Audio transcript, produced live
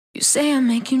You say I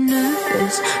make you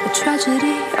nervous, a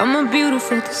tragedy, I'm a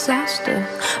beautiful disaster,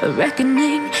 a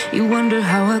reckoning. You wonder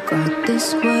how I got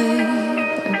this way.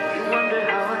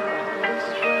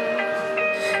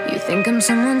 You think I'm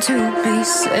someone to be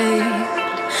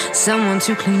saved, someone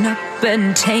to clean up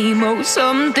and tame. Oh,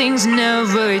 some things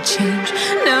never change,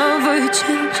 never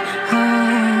change.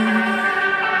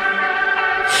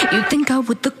 You think I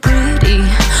would look pretty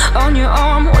on your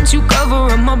arm once you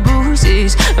cover up my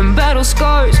bruises and battle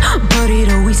scars, but it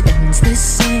always ends the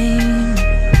same.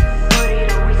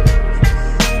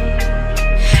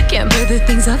 Can't bear the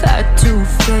things I've had to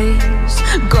face,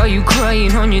 got you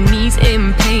crying on your knees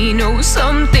in pain. Oh,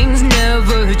 some things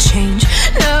never change,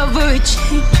 never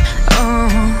change.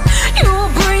 You'll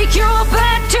break your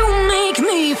back to make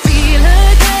me feel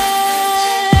again.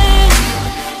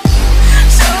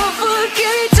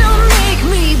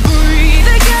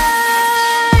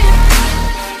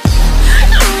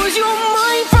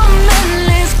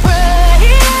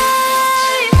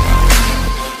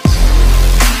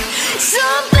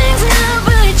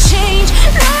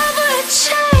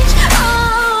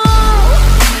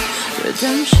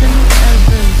 Redemption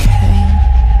never came.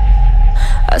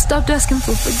 I stopped asking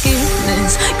for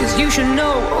forgiveness, cause you should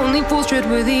know only fools tread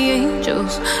where the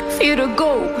angels fear to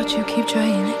go, but you keep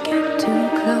trying to get too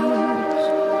close.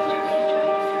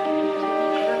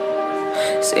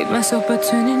 Save myself by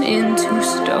turning into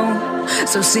stone,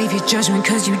 so save your judgment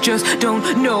cause you just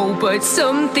don't know. But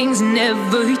some things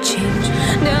never change,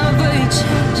 never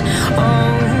change.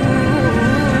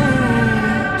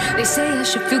 They say I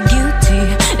should feel guilty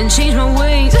and change my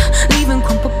ways, leaving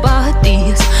crumpled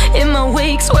bodies in my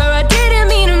wake. Swear I didn't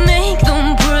mean to make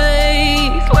them break,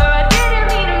 swear I didn't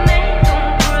mean to make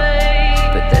them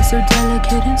break. But they're so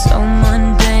delicate and so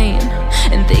mundane,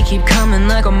 and they keep coming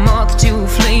like a moth to a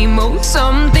flame. Oh,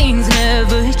 some things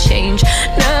never change,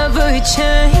 never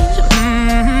change.